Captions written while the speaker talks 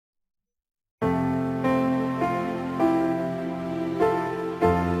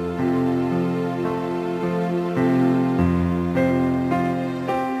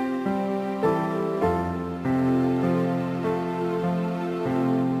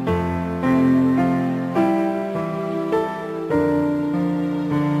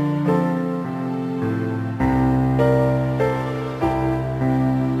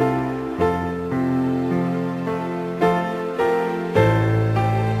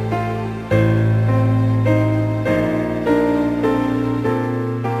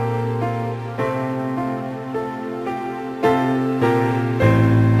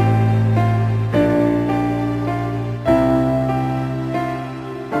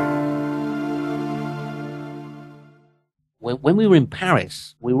when we were in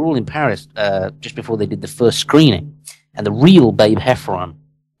Paris, we were all in Paris just before they did the first screening, and the real Babe Heffron,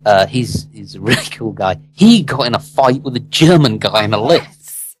 he's a really cool guy. He got in a fight with a German guy in a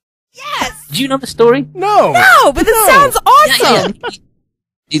lift. Yes. Do you know the story? No, but it sounds awesome. Yeah.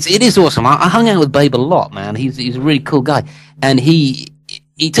 It is awesome. I hung out with Babe a lot, man. He's a really cool guy, and he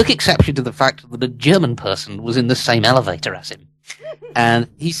took exception to the fact that a German person was in the same elevator as him, and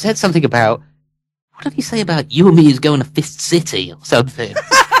he said something about, what did he say about you and me is going to Fist City or something?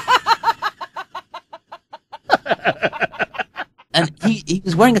 And he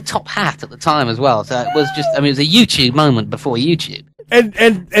was wearing a top hat at the time as well, so it was just, I mean, it was a YouTube moment before YouTube. And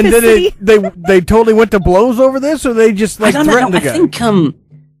then they totally went to blows over this, or they just like threatened the guy? I think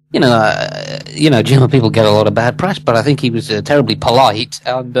German people get a lot of bad press, but I think he was terribly polite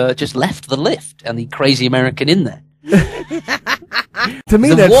and just left the lift and the crazy American in there. To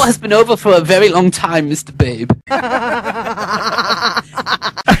me, the war has been over for a very long time, Mr. Babe.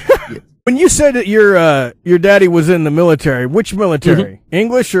 When you said that your daddy was in the military, which military? Mm-hmm.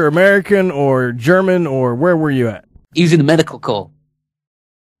 English or American or German, or where were you at? He was in the medical corps.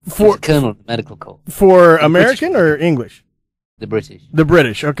 He was a colonel of the medical corps. For American or English? The British. The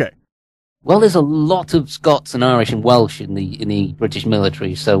British, okay. Well, there's a lot of Scots and Irish and Welsh in the British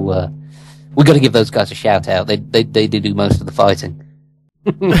military, so we've got to give those guys a shout out. They do most of the fighting.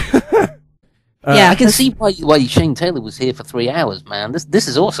 I can see why Shane Taylor was here for 3 hours, man. This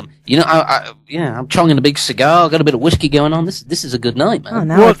is awesome. You know, I'm chonging a big cigar. Got a bit of whiskey going on. This is a good night, man. Oh,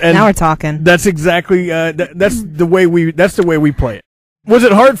 now we're talking. That's exactly that's the way we play it. Was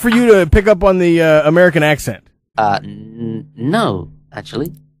it hard for you to pick up on the American accent? No,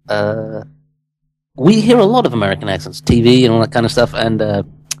 actually. We hear a lot of American accents, TV and all that kind of stuff, and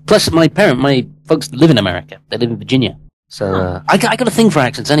plus my folks live in America. They live in Virginia. So I got a thing for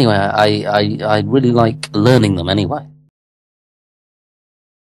accents anyway. I really like learning them anyway.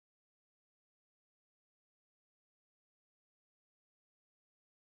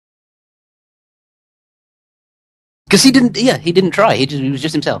 Because he didn't try. He was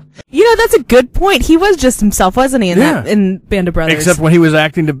just himself. You know, that's a good point. He was just himself, wasn't he, in Band of Brothers? Except when he was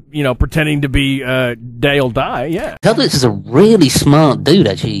acting to, pretending to be Dale Dye, yeah. Talbert is a really smart dude,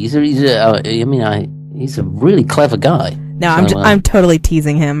 actually. He's a really clever guy. No, I'm totally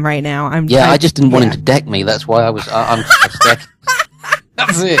teasing him right now. I just didn't want him to deck me. That's why I'm deck.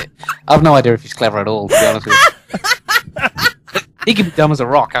 That's it. I have no idea if he's clever at all, to be honest with you. He can be dumb as a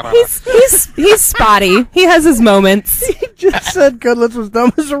rock. I don't know. He's spotty. He has his moments. He just said Goodletts was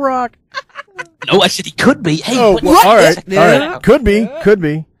dumb as a rock. No, I said he could be. Hey, all right. Could be.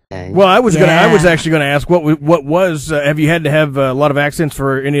 Well, I was actually gonna ask what was have you had to have a lot of accents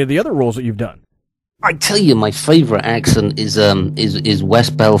for any of the other roles that you've done? I tell you, my favourite accent is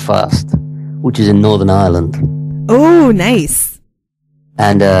West Belfast, which is in Northern Ireland. Oh, nice.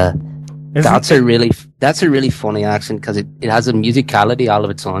 And that's a really funny accent because it has a musicality all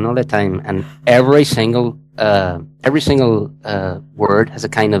of its own all the time, and every single word has a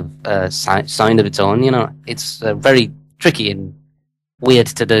kind of sound of its own. You know, it's very tricky and weird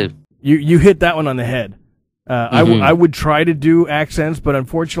to do. You hit that one on the head. I would try to do accents, but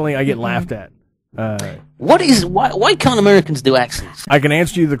unfortunately, I get laughed at. Why can't Americans do accents? I can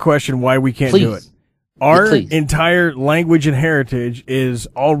answer you the question why we can't do it. Our entire language and heritage is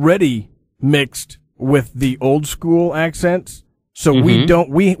already mixed with the old school accents, so we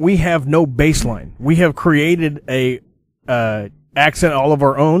have no baseline. We have created a accent all of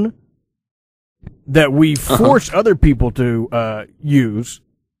our own that we force other people to use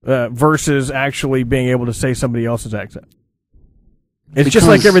versus actually being able to say somebody else's accent. It's just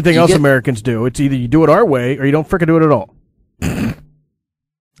like everything else Americans do. It's either you do it our way or you don't frickin' do it at all.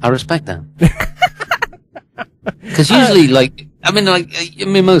 I respect that. Because usually,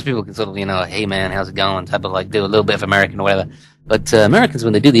 most people can sort of, hey man, how's it going? Type of do a little bit of American or whatever. But Americans,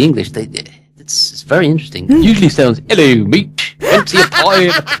 when they do the English, it's very interesting. It usually sounds, hello, mate. Empty a pie.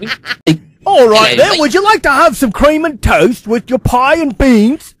 All right, then. Would you like to have some cream and toast with your pie and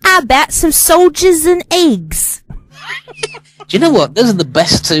beans? How about some soldiers and eggs? Do you know what? Those are the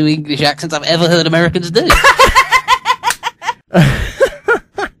best two English accents I've ever heard Americans do.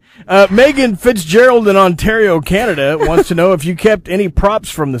 Megan Fitzgerald in Ontario, Canada, wants to know if you kept any props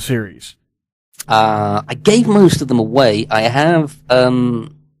from the series. I gave most of them away. I have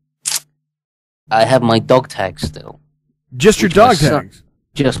my dog tags still. Just your dog tags?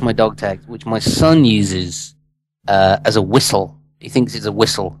 Just my dog tags, which my son uses as a whistle. He thinks it's a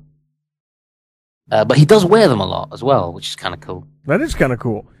whistle. But he does wear them a lot as well, which is kind of cool. That is kind of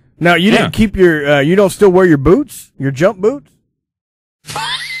cool. Now, you didn't keep your, you don't still wear your boots? Your jump boots?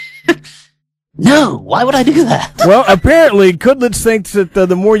 No, No, why would I do that? Well, apparently, Kudlitz thinks that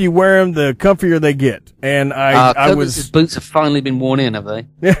the more you wear them, the comfier they get. And His boots have finally been worn in, have they?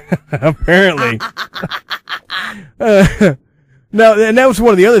 Apparently. Now, and that was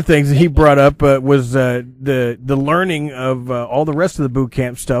one of the other things that he brought up was the learning of all the rest of the boot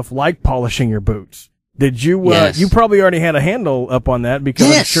camp stuff, like polishing your boots. Did you? Yes. You probably already had a handle up on that because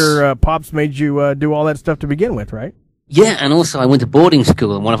yes. I'm sure Pops made you do all that stuff to begin with, right? Yeah, and also I went to boarding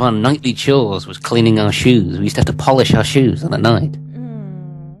school, and one of our nightly chores was cleaning our shoes. We used to have to polish our shoes on a night.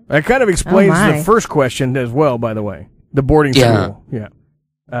 That kind of explains the first question as well, by the way. The boarding school. Yeah.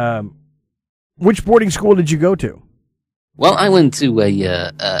 Which boarding school did you go to? Well, I went to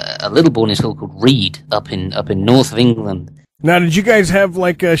a little boarding school called Reed up in north of England. Now, did you guys have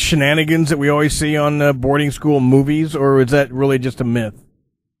like shenanigans that we always see on boarding school movies, or is that really just a myth?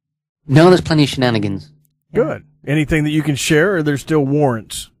 No, there's plenty of shenanigans. Good. Anything that you can share, or there's still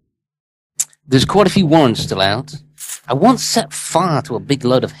warrants? There's quite a few warrants still out. I once set fire to a big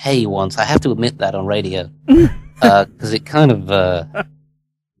load of hay once. I have to admit that on radio. Because it kind of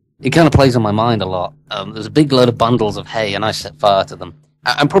plays on my mind a lot. There's a big load of bundles of hay, and I set fire to them.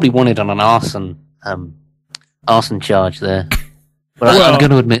 I'm probably wanted on an arson charge there. But I'm going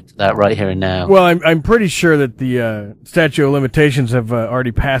to admit that right here and now. Well, I'm pretty sure that the statute of limitations have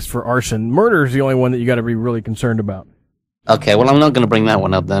already passed for arson. Murder is the only one that you got to be really concerned about. Okay, well, I'm not going to bring that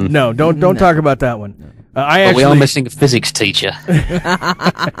one up then. No, don't talk about that one. We are missing a physics teacher.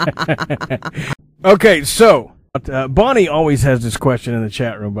 Okay, so Bonnie always has this question in the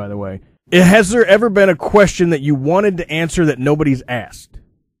chat room, by the way. Has there ever been a question that you wanted to answer that nobody's asked?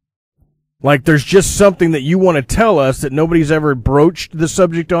 Like there's just something that you want to tell us that nobody's ever broached the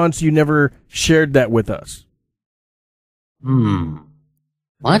subject on, so you never shared that with us? Well,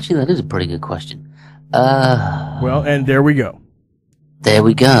 actually, that is a pretty good question. Well, and there we go. There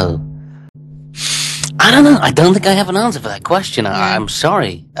we go. I don't know. I don't think I have an answer for that question. I'm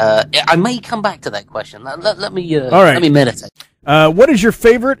sorry. I may come back to that question. Let me meditate. What is your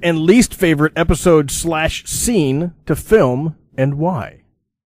favorite and least favorite episode/scene to film, and why?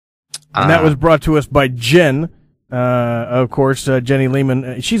 And that was brought to us by Jen, of course, Jenny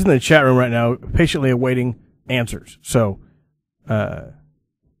Lehman. She's in the chat room right now, patiently awaiting answers. So, any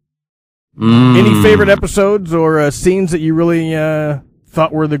favorite episodes or scenes that you really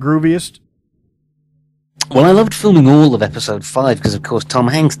thought were the grooviest? Well, I loved filming all of episode 5 because, of course, Tom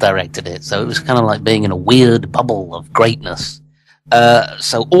Hanks directed it, so it was kind of like being in a weird bubble of greatness.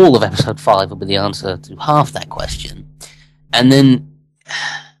 So all of episode 5 will be the answer to half that question. And then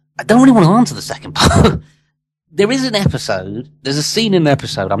I don't really want to answer the second part. There's a scene in the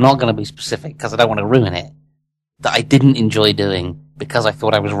episode, I'm not going to be specific because I don't want to ruin it, that I didn't enjoy doing because I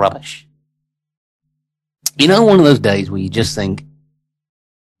thought I was rubbish. You know, one of those days where you just think,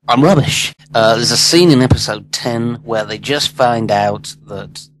 I'm rubbish. There's a scene in episode 10 where they just find out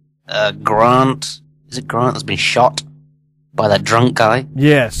that Grant has been shot by that drunk guy?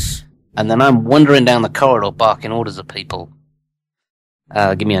 Yes. And then I'm wandering down the corridor barking orders at people.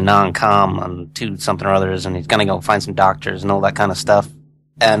 Give me a non-com and 2 something or others, and he's gonna go find some doctors and all that kind of stuff.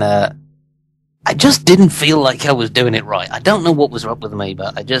 And I just didn't feel like I was doing it right. I don't know what was up with me,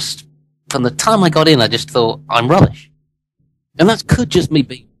 but from the time I got in, I just thought, I'm rubbish. And that could just me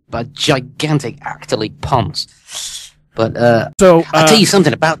be a gigantic actor-league ponce. But I'll tell you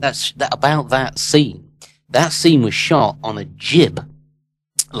something about that scene. That scene was shot on a jib,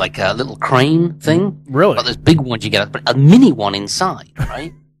 like a little crane thing. Really? But there's big ones you get, but a mini one inside,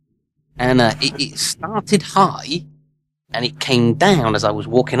 right? And it started high, and it came down as I was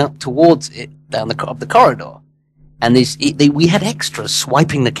walking up towards it down the corridor. And we had extras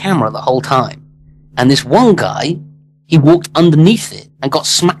swiping the camera the whole time. And this one guy, he walked underneath it and got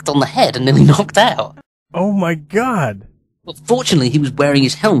smacked on the head and nearly knocked out. Oh my God! But fortunately, he was wearing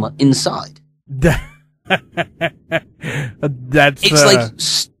his helmet inside. It's like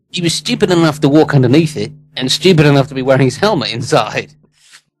he was stupid enough to walk underneath it and stupid enough to be wearing his helmet inside.